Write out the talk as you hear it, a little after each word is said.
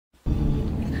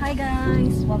Hi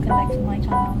guys, welcome back to my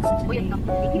channel. So today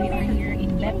we are here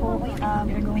in Beppu.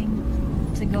 We're going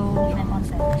to go in an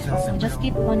onsen. So just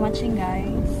keep on watching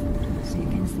guys, so you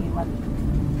can see what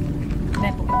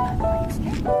Beppu looks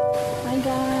like. Hi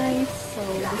guys, so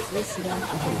this is the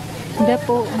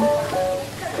Beppu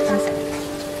onsen.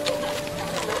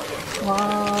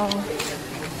 Wow.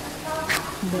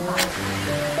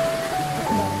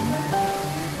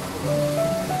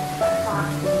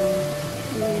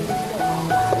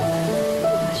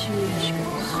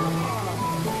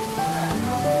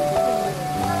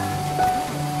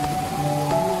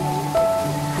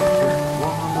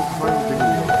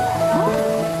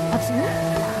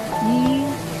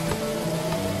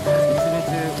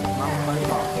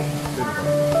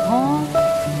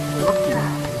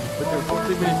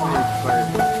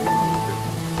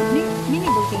 Mini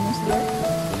volcanoes there?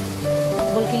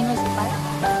 Volcanoes type?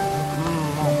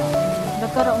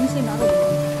 Dakara onsen aro.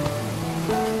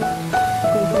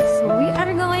 So we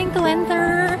are going to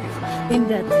enter in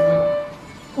that.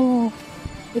 Oh,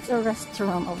 it's a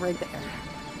restaurant over there.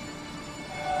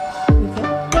 Okay.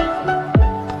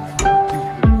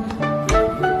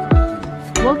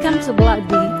 Welcome to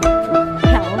Bloody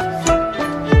House.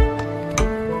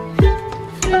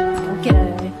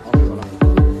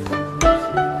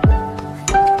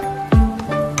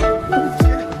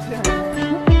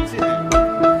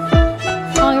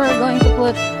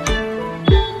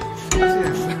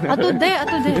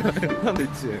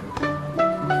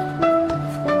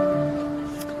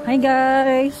 Hi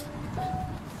guys,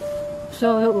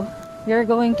 so we're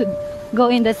going to go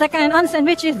in the second onsen,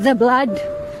 which is the blood.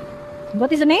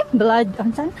 What is the name? Blood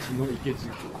onsen.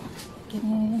 Okay,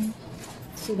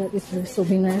 so that is the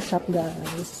souvenir shop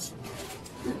guys.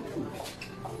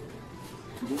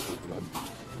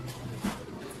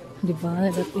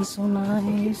 Diba? That is so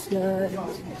nice guys.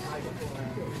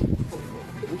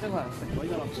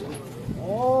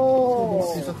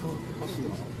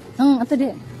 Oh, ato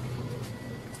de.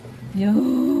 Yo,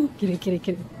 kiri.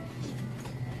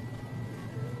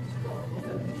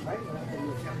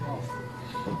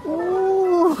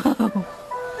 Oh,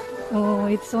 oh,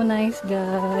 it's so nice,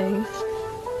 guys.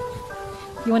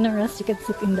 You wanna rest? You can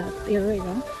sit in that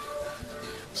area.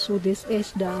 So this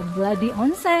is the bloody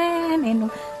onsen,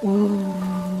 and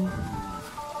oh.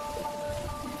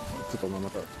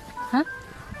 Huh?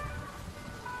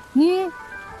 Near.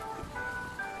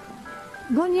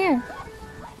 Go near.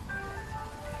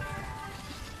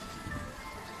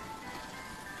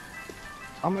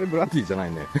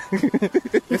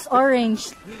 It's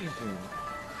orange.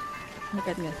 Look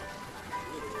at this.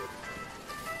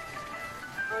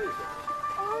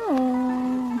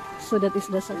 Oh, so that is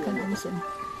the second onsen.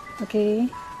 Okay,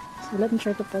 so let me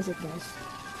try to pause it, guys.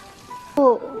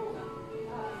 Oh,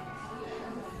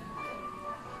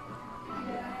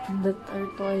 that are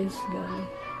toys, guys.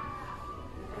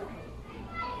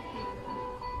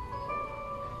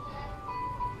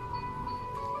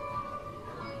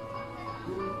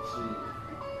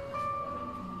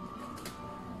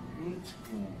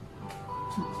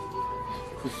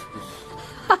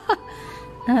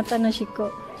 Nata na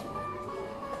shiko.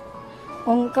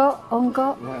 Ongko.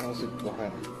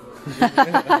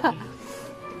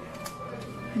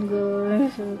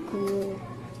 Guys, so cool.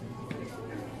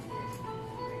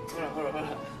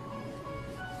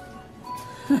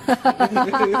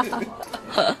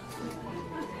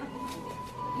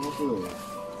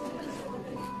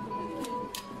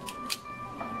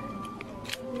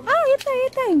 Ah,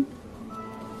 itay.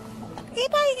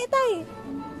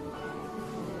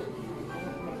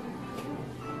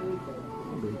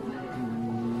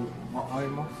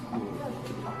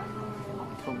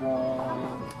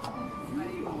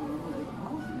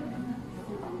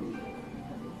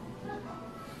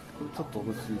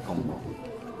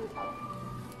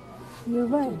 You're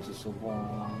right.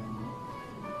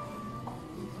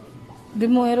 Di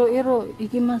mo ero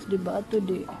ikimas di ba ato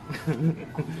di?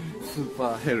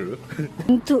 Super hero.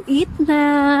 To eat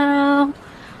now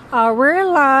our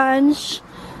lunch.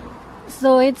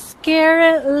 So it's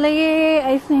currently,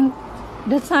 I think,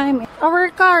 the time.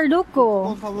 Our car,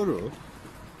 doko.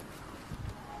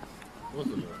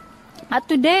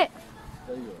 Today.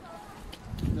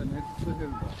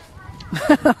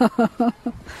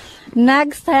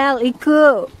 Next hell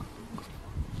iku.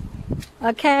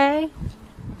 Okay.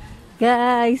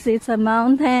 Guys, it's a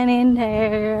mountain in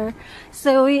there.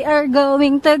 So we are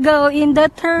going to go in the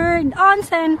third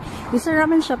onsen. It's a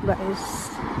ramen shop, guys.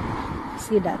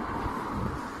 See that?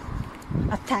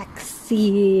 A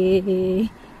taxi.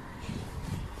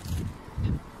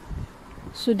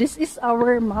 So this is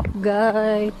our map,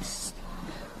 guys.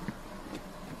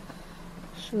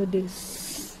 So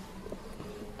this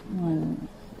One.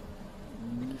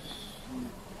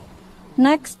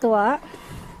 Next wa?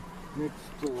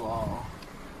 Next は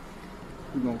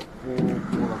のこうだか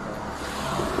ら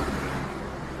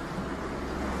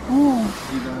Oh.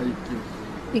 時代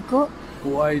劇 Iko?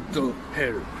 ホワイトヘ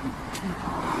ル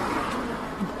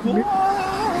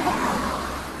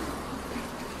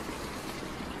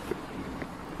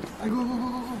はいゴー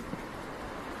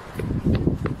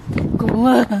ゴーゴーゴ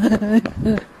ーゴ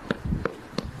ー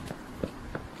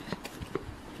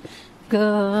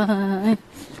Good.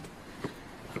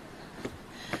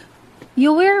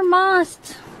 You wear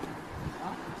mask.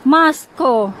 Mask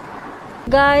ko.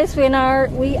 Guys, we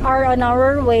are on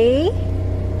our way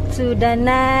to the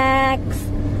next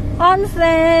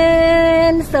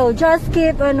onsen. So just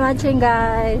keep on watching,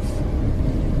 guys.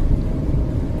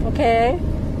 Okay?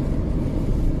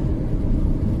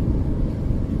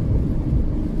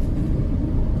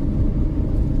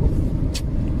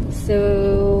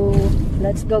 So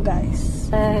let's go, guys.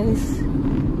 Guys,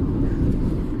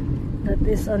 that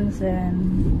is onsen.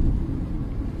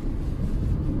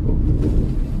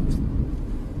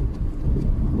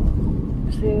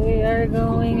 So we are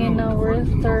going in our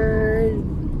third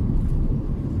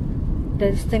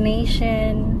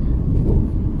destination.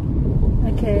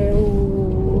 Okay.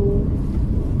 Ooh.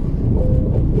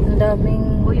 Ang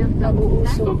daming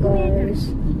nag-uusok,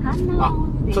 guys. あ、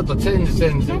ちょっとチェンジ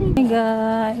Hey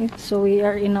guys, so we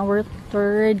are in our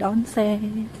third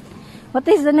onsen. What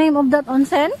is the name of that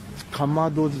onsen? かま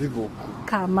ど地獄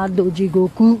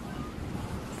Kamadojigoku.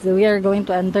 So we are going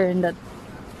to enter in that,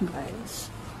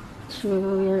 guys. So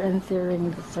we are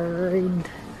entering the third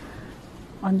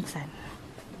onsen.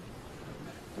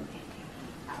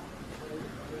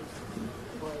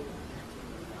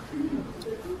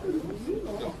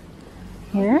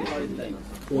 Here?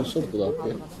 これショップだっ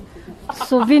け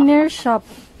Souvenir shop.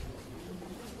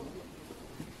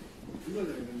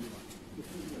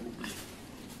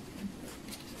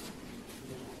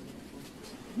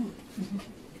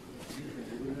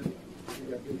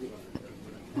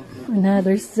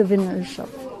 Another souvenir shop.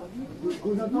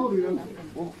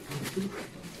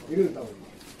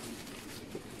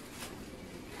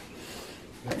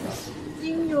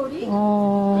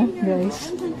 Oh,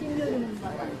 guys.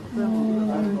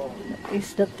 That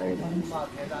is the third one.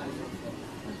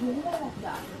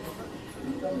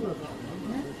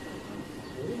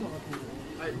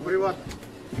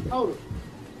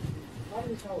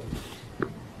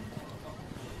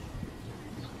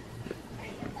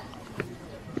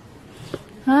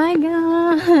 Hi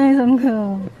guys, I'm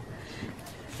good.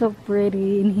 So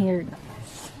pretty in here, guys.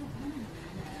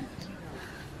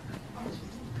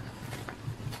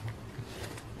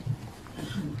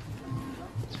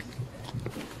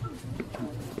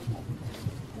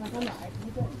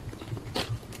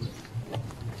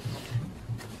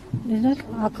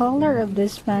 A color of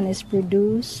this fan is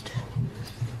produced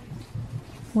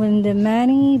when the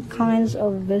many kinds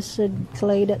of viscid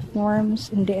clay that forms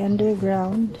in the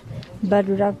underground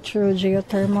bedrock through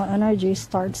geothermal energy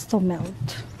starts to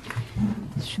melt.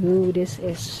 So this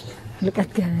is, look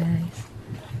at guys.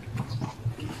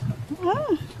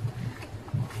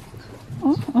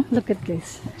 Oh, look at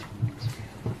this.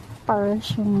 Para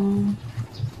siyang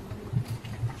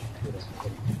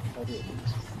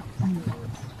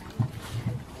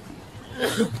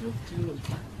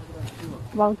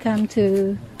welcome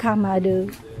to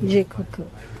Kamadojigoku.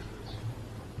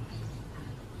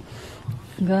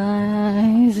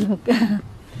 Guys, look.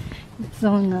 It's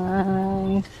so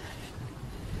nice.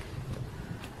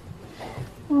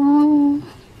 Oh.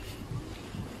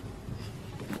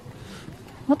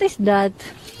 What is that?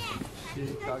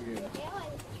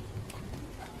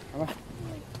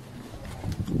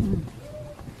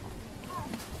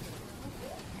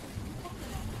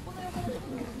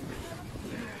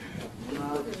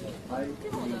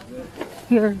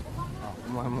 Here.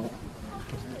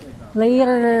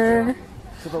 Later.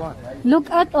 Look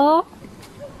at, oh.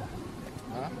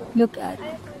 Look at.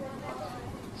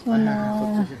 So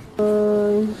na.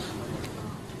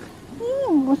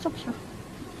 What's up siya?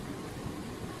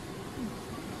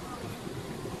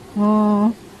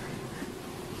 Oh.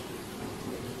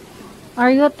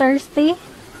 Are you thirsty?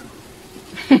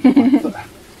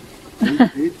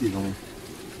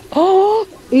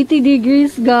 80 80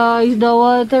 degrees, guys. The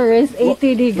water is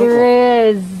 80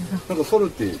 degrees. なんかソル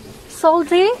ティ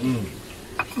Salty?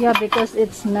 Yeah, because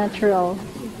it's natural.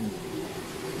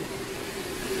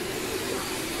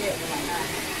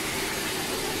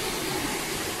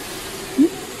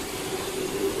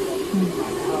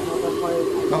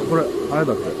これあれ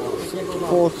だって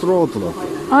コースロートだって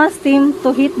Steam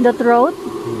to hit the throat?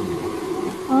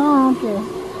 Oh, okay.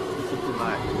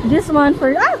 This one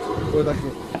for これだけ。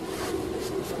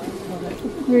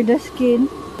 for the skin.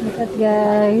 Look at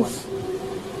guys.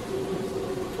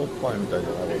 おっぱいみたいじゃ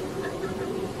ない。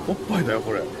おっぱいだよ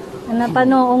これ。 Anata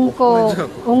no ungko.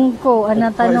 Ungko.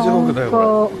 Anata no ungko.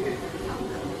 おっ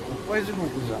ぱい地獄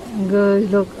じゃん。 Guys,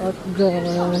 look at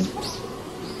guys.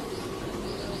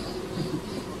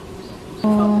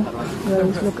 Oh,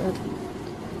 guys, look at.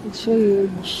 It's so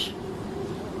huge.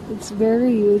 It's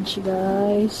very huge,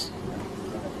 guys.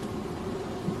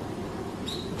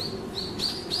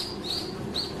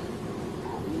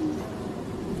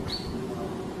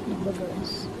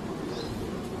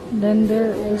 Then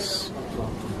there is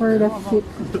for the feet.